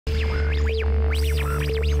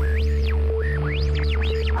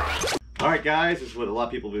Alright guys, this is what a lot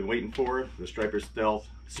of people have been waiting for. The Striper Stealth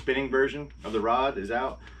spinning version of the rod is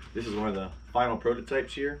out. This is one of the final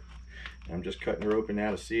prototypes here. I'm just cutting her open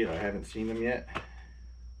now to see it. I haven't seen them yet.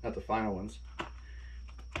 Not the final ones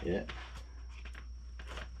yet.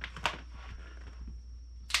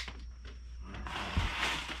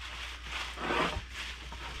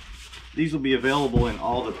 These will be available in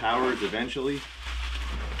all the powers eventually.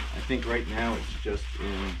 I think right now it's just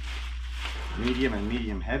in medium and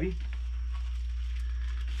medium heavy.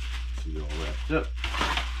 See it all wrapped up.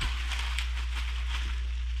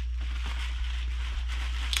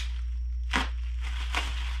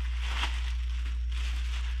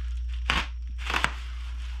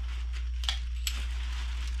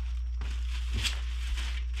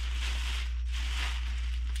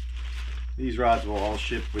 These rods will all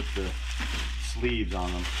ship with the sleeves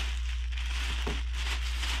on them.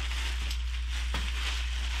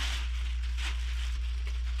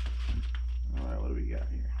 Alright, what do we got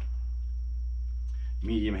here?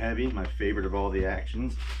 Medium heavy, my favorite of all the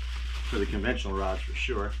actions for the conventional rods for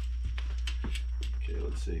sure. Okay,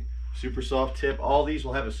 let's see. Super soft tip. All these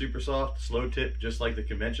will have a super soft, slow tip just like the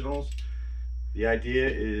conventionals. The idea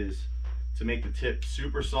is to make the tip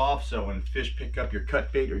super soft so when fish pick up your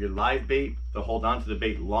cut bait or your live bait, they'll hold on to the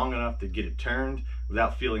bait long enough to get it turned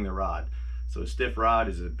without feeling the rod. So a stiff rod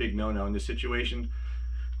is a big no-no in this situation.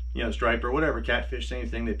 You know, striper, whatever, catfish, same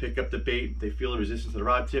thing. They pick up the bait, they feel the resistance to the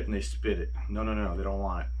rod tip, and they spit it. No, no, no, they don't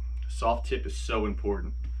want it. Soft tip is so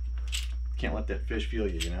important. Can't let that fish feel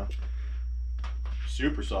you, you know.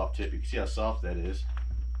 Super soft tip, you can see how soft that is.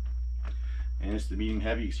 And it's the medium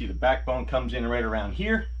heavy. You can see the backbone comes in right around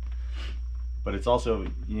here. But it's also,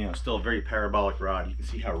 you know, still a very parabolic rod. You can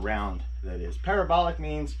see how round that is. Parabolic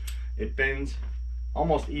means it bends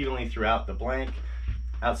almost evenly throughout the blank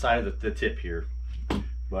outside of the tip here.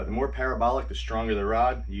 But the more parabolic, the stronger the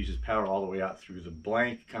rod. It uses power all the way out through the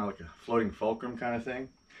blank, kind of like a floating fulcrum kind of thing.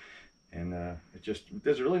 And it just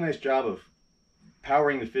does a really nice job of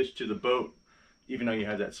powering the fish to the boat, even though you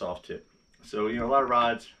have that soft tip. So, you know, a lot of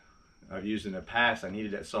rods I've used in the past, I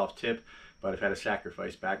needed that soft tip, but I've had to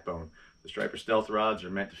sacrifice backbone. The Striper Stealth rods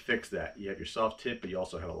are meant to fix that. You have your soft tip, but you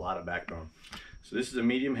also have a lot of backbone. So this is a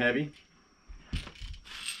medium heavy.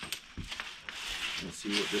 Let's see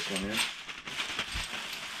what this one is.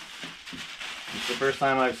 It's the first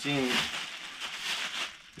time I've seen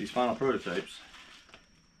these final prototypes.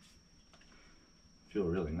 Feel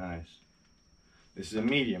really nice. This is a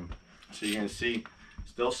medium, so you're going to see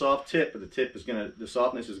still soft tip, but the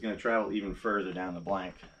softness is going to travel even further down the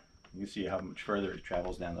blank. You can see how much further it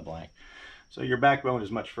travels down the blank. So your backbone is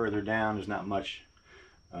much further down. There's not much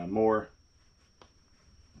more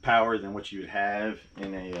power than what you would have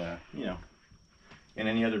in a you know, in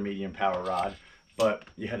any other medium power rod, but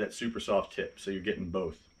you have that super soft tip, so you're getting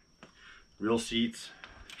both. Reel seats,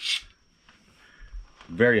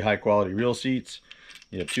 very high quality reel seats.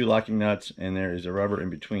 You have 2 locking nuts, and there is a rubber in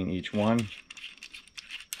between each one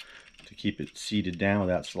to keep it seated down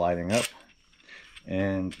without sliding up.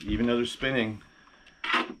 And even though they're spinning,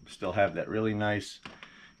 still have that really nice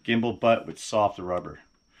gimbal butt with soft rubber.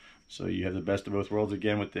 So you have the best of both worlds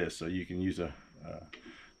again with this. So you can use a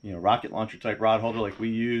you know, rocket launcher type rod holder like we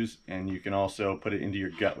use, and you can also put it into your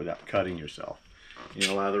gut without cutting yourself. You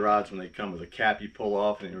know, a lot of the rods, when they come with a cap you pull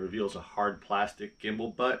off and it reveals a hard plastic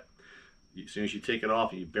gimbal butt, as soon as you take it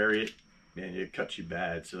off and you bury it, man, it cuts you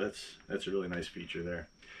bad. So that's a really nice feature there.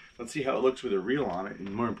 Let's see how it looks with a reel on it,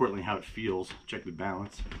 and more importantly, how it feels. Check the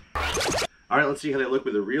balance. All right, let's see how they look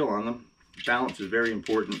with a reel on them. Balance is very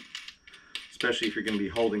important, especially if you're going to be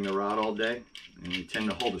holding the rod all day. And you tend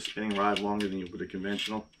to hold a spinning rod longer than you would a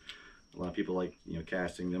conventional. A lot of people like, you know,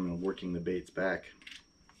 casting them and working the baits back.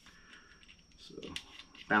 So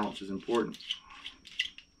balance is important.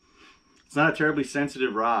 It's not a terribly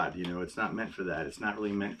sensitive rod, you know. It's not meant for that. It's not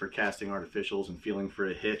really meant for casting artificials and feeling for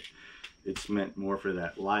a hit. It's meant more for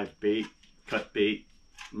that live bait, cut bait,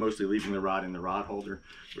 mostly leaving the rod in the rod holder,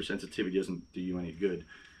 where sensitivity doesn't do you any good.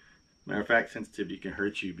 Matter of fact, sensitivity can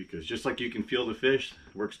hurt you, because just like you can feel the fish,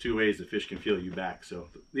 it works 2 ways. The fish can feel you back. So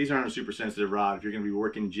these aren't a super sensitive rod. If you're going to be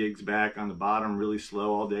working jigs back on the bottom really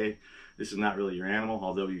slow all day, this is not really your animal,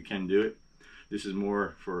 although you can do it. This is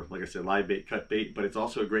more for, like I said, live bait, cut bait, but it's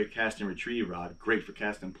also a great cast and retrieve rod. Great for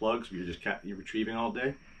casting plugs where you're retrieving all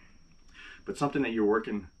day. But something that you're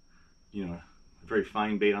working, you know, a very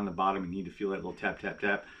fine bait on the bottom, you need to feel that little tap, tap,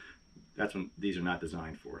 tap. That's what these are not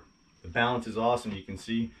designed for. The balance is awesome. You can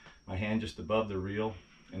see my hand just above the reel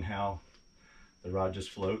and how the rod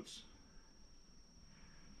just floats.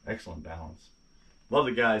 Excellent balance. Love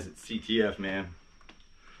the guys at CTF, man.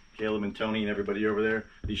 Caleb and Tony and everybody over there.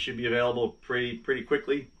 These should be available pretty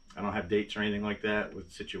quickly. I don't have dates or anything like that with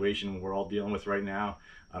the situation we're all dealing with right now.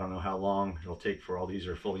 I don't know how long it'll take for all these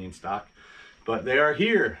are fully in stock, but they are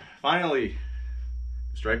here finally.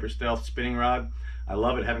 Striper Stealth spinning rod. I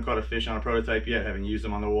love it. Haven't caught a fish on a prototype yet. Haven't used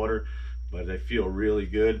them on the water, but they feel really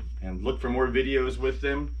good. And look for more videos with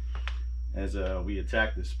them as we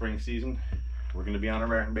attack the spring season. We're going to be on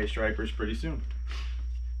American-based stripers pretty soon.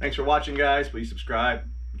 Thanks for watching, guys. Please subscribe.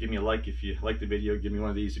 Give me a like if you like the video. Give me one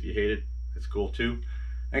of these if you hate it. It's cool too.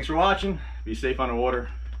 Thanks for watching. Be safe on the water.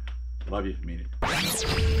 Love you. Mean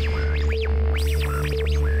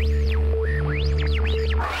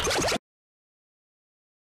it.